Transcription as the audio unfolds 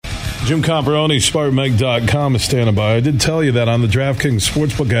Jim Comparoni, SpartanMag.com is standing by. I did tell you that on the DraftKings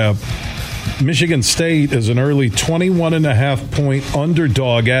Sportsbook app, Michigan State is an early 21.5-point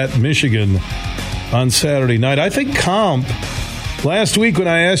underdog at Michigan on Saturday night. I think last week when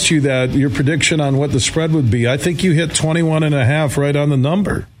I asked you that, your prediction on what the spread would be, I think you hit 21.5 right on the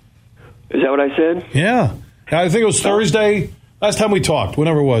number. Is that what I said? Yeah. I think it was Thursday, last time we talked,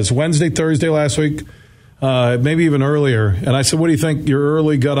 whenever it was, Wednesday, Thursday last week. Maybe even earlier. And I said, what do you think your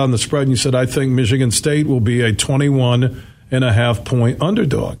early gut on the spread? And you said, I think Michigan State will be a 21.5-point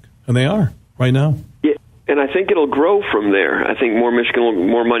underdog. And they are right now. Yeah, and I think it'll grow from there. I think more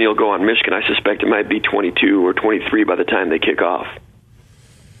money will go on Michigan. I suspect it might be 22 or 23 by the time they kick off.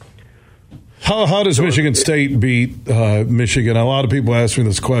 How does Michigan State beat Michigan? A lot of people ask me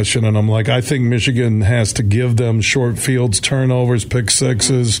this question, and I'm like, I think Michigan has to give them short fields, turnovers, pick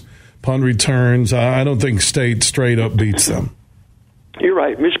sixes, punt returns. I don't think State straight up beats them. You're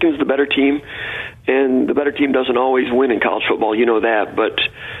right. Michigan's the better team, and the better team doesn't always win in college football. You know that. But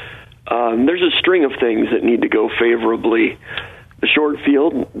there's a string of things that need to go favorably. The short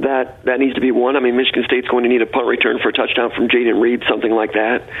field, that needs to be one. I mean, Michigan State's going to need a punt return for a touchdown from Jaden Reed, something like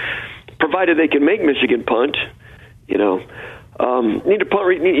that. Provided they can make Michigan punt, need a punt,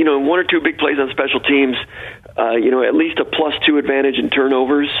 one or two big plays on special teams, at least a +2 advantage in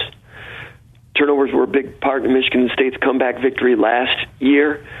turnovers. Turnovers were a big part of Michigan State's comeback victory last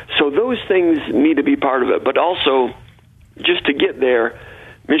year. So those things need to be part of it. But also, just to get there,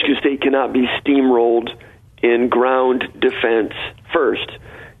 Michigan State cannot be steamrolled in ground defense first.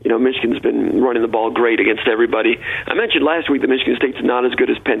 Michigan's been running the ball great against everybody. I mentioned last week that Michigan State's not as good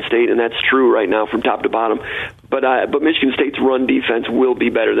as Penn State, and that's true right now from top to bottom. But Michigan State's run defense will be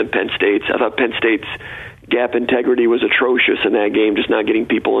better than Penn State's. I thought Penn State's gap integrity was atrocious in that game, just not getting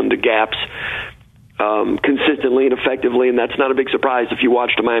people into gaps consistently and effectively, and that's not a big surprise if you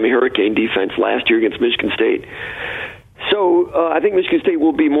watched the Miami Hurricane defense last year against Michigan State. So I think Michigan State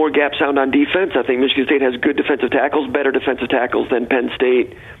will be more gap sound on defense. I think Michigan State has good defensive tackles, better defensive tackles than Penn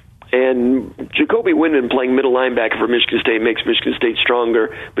State. And Jacoby Windman playing middle linebacker for Michigan State makes Michigan State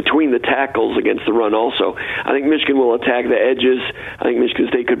stronger between the tackles against the run also. I think Michigan will attack the edges. I think Michigan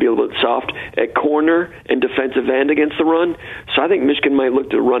State could be a little bit soft at corner and defensive end against the run. So I think Michigan might look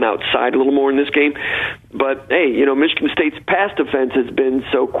to run outside a little more in this game. But, hey, Michigan State's pass defense has been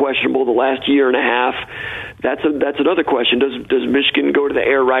so questionable the last year and a half. That's another question. Does Michigan go to the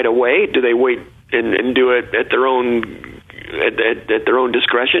air right away? Do they wait and do it at their own at their own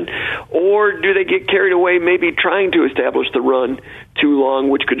discretion, or do they get carried away maybe trying to establish the run too long,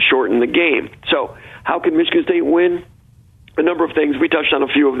 which could shorten the game? So how can Michigan State win? A number of things. We touched on a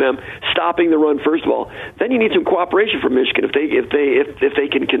few of them. Stopping the run, first of all. Then you need some cooperation from Michigan. If they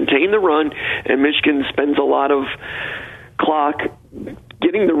can contain the run, and Michigan spends a lot of clock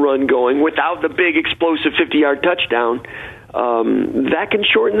getting the run going without the big explosive 50-yard touchdown, that can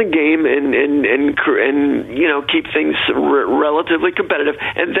shorten the game and keep things relatively competitive.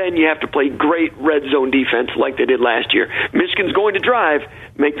 And then you have to play great red zone defense like they did last year. Michigan's going to drive.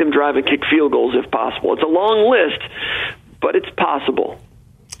 Make them drive and kick field goals if possible. It's a long list, but it's possible.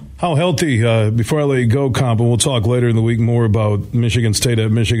 How healthy, before I let you go, Comp, and we'll talk later in the week more about Michigan State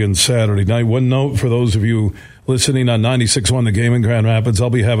at Michigan Saturday night. One note for those of you listening on 96.1 The Game in Grand Rapids, I'll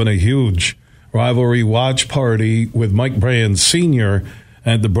be having a huge rivalry watch party with Mike Brands Sr.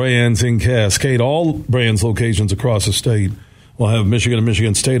 at the Brands in Cascade. All Brands locations across the state will have Michigan and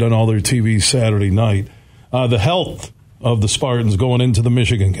Michigan State on all their TVs Saturday night. The health of the Spartans going into the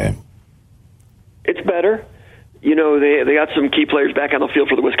Michigan game. It's better. They got some key players back on the field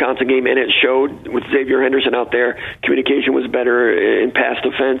for the Wisconsin game, and it showed with Xavier Henderson out there. Communication was better in pass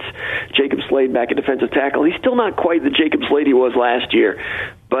defense. Jacob Slade back at defensive tackle. He's still not quite the Jacob Slade he was last year,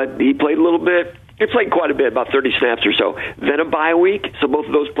 but he played a little bit. He played quite a bit, about 30 snaps or so. Then a bye week, so both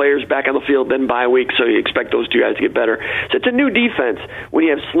of those players back on the field, then bye week, so you expect those two guys to get better. So it's a new defense. When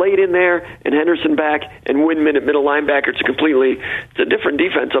you have Slade in there and Henderson back and Windman at middle linebacker, it's a different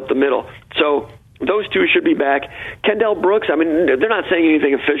defense up the middle. So those two should be back. Kendall Brooks, they're not saying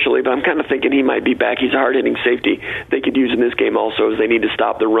anything officially, but I'm kind of thinking he might be back. He's a hard-hitting safety they could use in this game also as they need to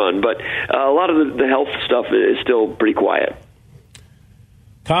stop the run. But a lot of the health stuff is still pretty quiet.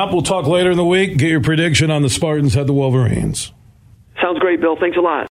 Comp, we'll talk later in the week. Get your prediction on the Spartans at the Wolverines. Sounds great, Bill. Thanks a lot.